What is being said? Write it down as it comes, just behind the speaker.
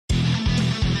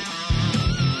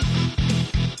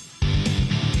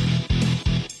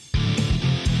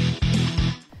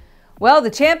Well,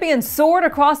 the champions soared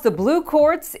across the blue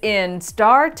courts in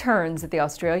star turns at the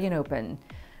Australian Open.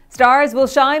 Stars will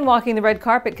shine walking the red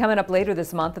carpet coming up later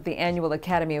this month at the annual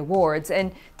Academy Awards.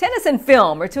 And tennis and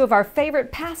film are two of our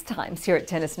favorite pastimes here at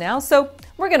Tennis Now, so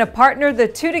we're going to partner the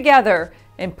two together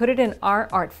and put it in our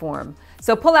art form.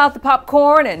 So pull out the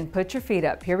popcorn and put your feet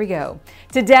up. Here we go.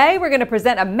 Today, we're going to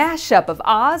present a mashup of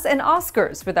Oz and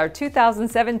Oscars with our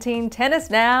 2017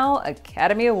 Tennis Now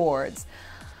Academy Awards.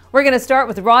 We're going to start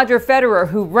with Roger Federer,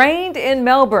 who reigned in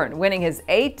Melbourne, winning his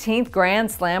 18th Grand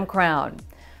Slam crown.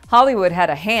 Hollywood had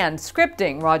a hand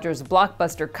scripting Roger's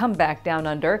blockbuster comeback down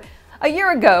under. A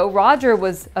year ago, Roger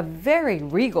was a very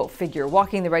regal figure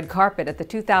walking the red carpet at the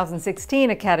 2016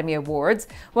 Academy Awards.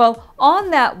 Well, on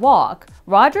that walk,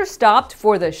 Roger stopped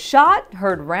for the shot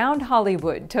heard round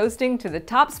Hollywood, toasting to the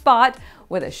top spot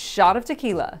with a shot of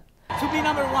tequila. To be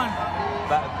number one.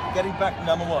 Getting back to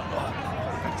number one.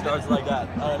 Starts like that.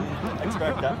 I didn't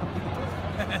expect that.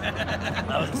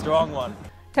 That was a strong one.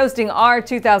 Toasting our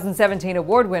 2017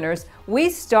 award winners, we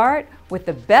start with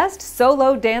the best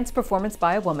solo dance performance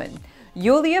by a woman.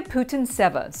 Yulia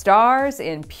Putintseva stars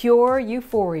in pure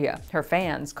euphoria. Her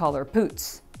fans call her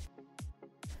Poots.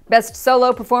 Best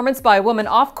solo performance by a woman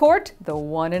off court, the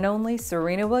one and only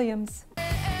Serena Williams.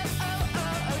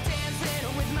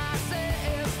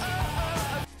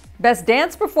 Best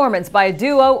dance performance by a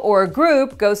duo or a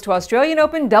group goes to Australian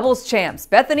Open doubles champs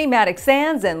Bethany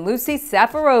Mattek-Sands and Lucy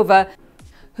Safarova,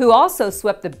 who also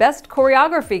swept the best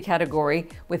choreography category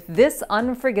with this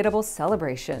unforgettable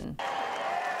celebration.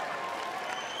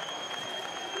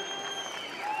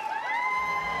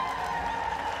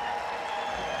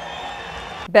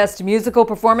 Best musical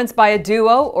performance by a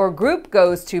duo or group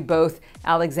goes to both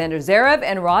Alexander Zverev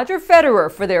and Roger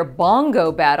Federer for their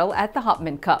bongo battle at the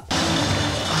Hopman Cup.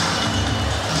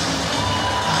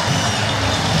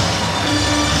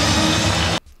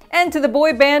 And to the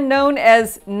boy band known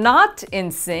as Not In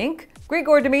Sync,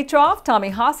 Grigor Dimitrov, Tommy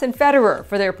Haas, and Federer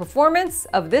for their performance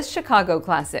of this Chicago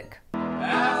classic.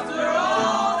 After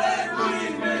all that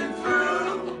we've been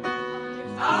through,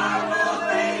 I will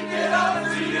make it up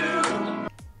to you.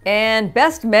 And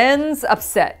best men's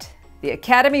upset. The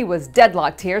Academy was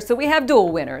deadlocked here, so we have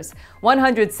dual winners.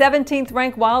 117th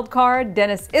ranked wildcard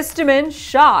Denis Istomin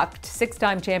shocked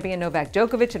six-time champion Novak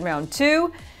Djokovic in round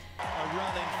two. A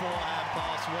running forehand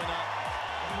pass winner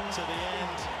to the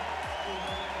end.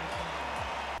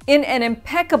 In an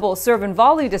impeccable serve and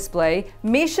volley display,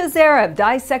 Misha Zverev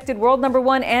dissected world number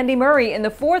one Andy Murray in the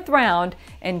fourth round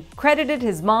and credited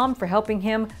his mom for helping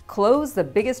him close the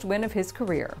biggest win of his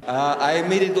career. I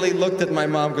immediately looked at my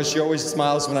mom because she always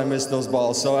smiles when I miss those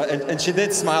balls. And she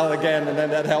did smile again, and then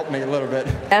that helped me a little bit.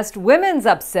 Best women's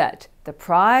upset. The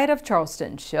pride of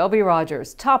Charleston, Shelby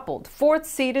Rogers, toppled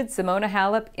fourth-seeded Simona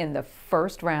Halep in the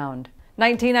first round.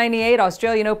 1998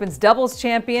 Australian Open's doubles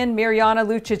champion Mirjana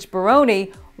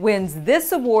Lucic-Baroni wins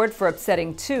this award for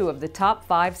upsetting two of the top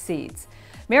five seeds.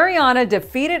 Mirjana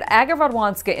defeated Aga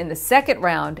Radwanska in the second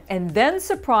round and then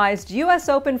surprised U.S.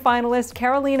 Open finalist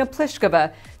Karolina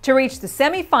Pliskova to reach the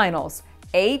semifinals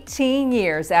 18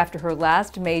 years after her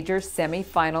last major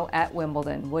semifinal at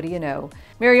Wimbledon. What do you know?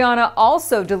 Mirjana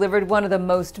also delivered one of the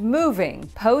most moving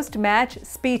post-match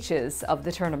speeches of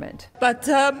the tournament. But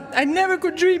I never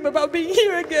could dream about being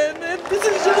here again, and this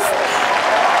is just...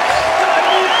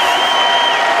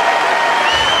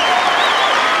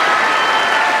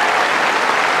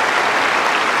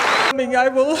 I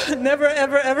will never,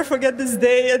 ever, ever forget this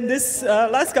day and this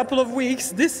last couple of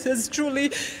weeks. This has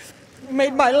truly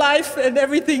made my life, and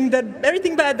everything bad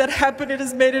that happened, it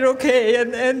has made it okay.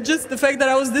 And just the fact that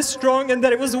I was this strong and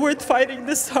that it was worth fighting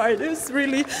this hard, it was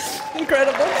really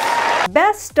incredible.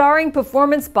 Best starring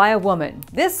performance by a woman.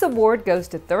 This award goes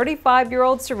to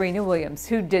 35-year-old Serena Williams,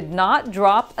 who did not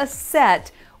drop a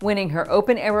set, winning her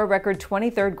Open-era record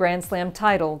 23rd Grand Slam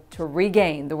title to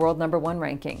regain the world number one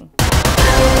ranking.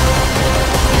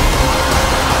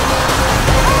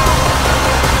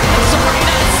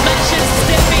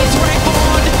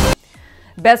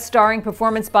 Best starring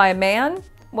performance by a man?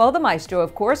 Well, the maestro,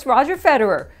 of course, Roger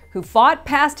Federer, who fought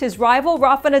past his rival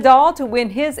Rafael Nadal to win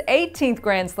his 18th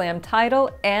Grand Slam title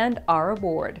and our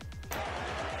award.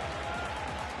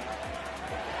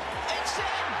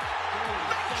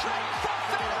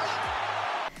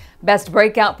 Best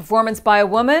breakout performance by a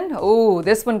woman? Ooh,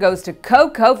 this one goes to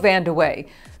Coco Vandeweghe.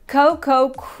 Coco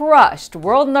crushed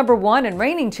world number one and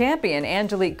reigning champion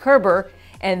Angelique Kerber,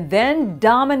 and then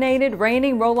dominated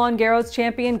reigning Roland Garros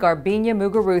champion Garbiñe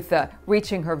Muguruza,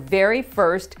 reaching her very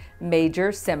first major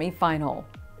semifinal.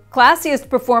 Classiest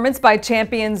performance by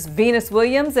champions Venus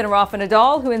Williams and Rafa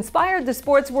Nadal, who inspired the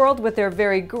sports world with their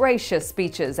very gracious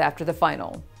speeches after the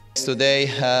final. Today,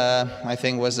 I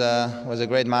think was a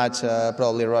great match.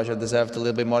 Probably Roger deserved a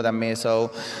little bit more than me,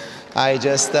 so I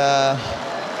just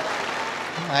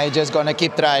gonna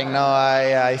keep trying. No,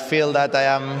 I feel that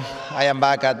I am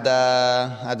back at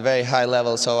very high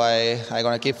level, so I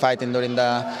gonna keep fighting during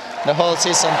the whole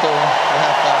season to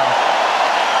have fun.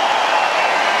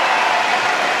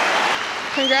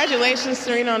 Congratulations,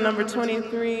 Serena, on number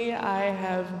 23. I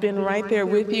have been right there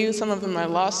with you. Some of them I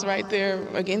lost right there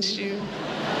against you.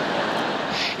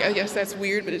 I guess that's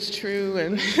weird, but it's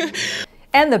true.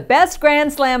 And the best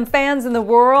Grand Slam fans in the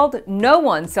world, no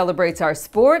one celebrates our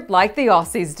sport like the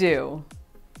Aussies do.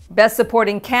 Best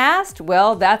supporting cast?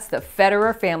 Well, that's the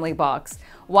Federer family box.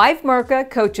 Wife Mirka,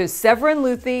 coaches Severin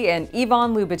Luthi and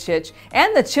Ivan Lubicic,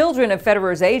 and the children of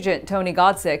Federer's agent, Tony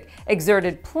Godsick,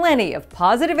 exerted plenty of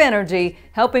positive energy,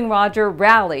 helping Roger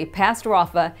rally past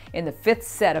Rafa in the 5th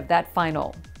set of that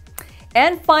final.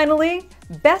 And finally,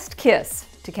 best kiss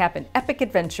to cap an epic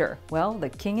adventure. Well, the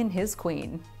king and his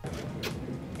queen.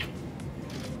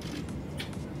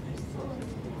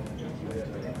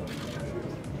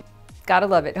 Gotta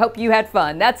love it. Hope you had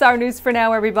fun. That's our news for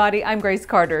now, everybody. I'm Grace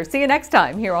Carter. See you next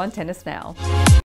time here on Tennis Now.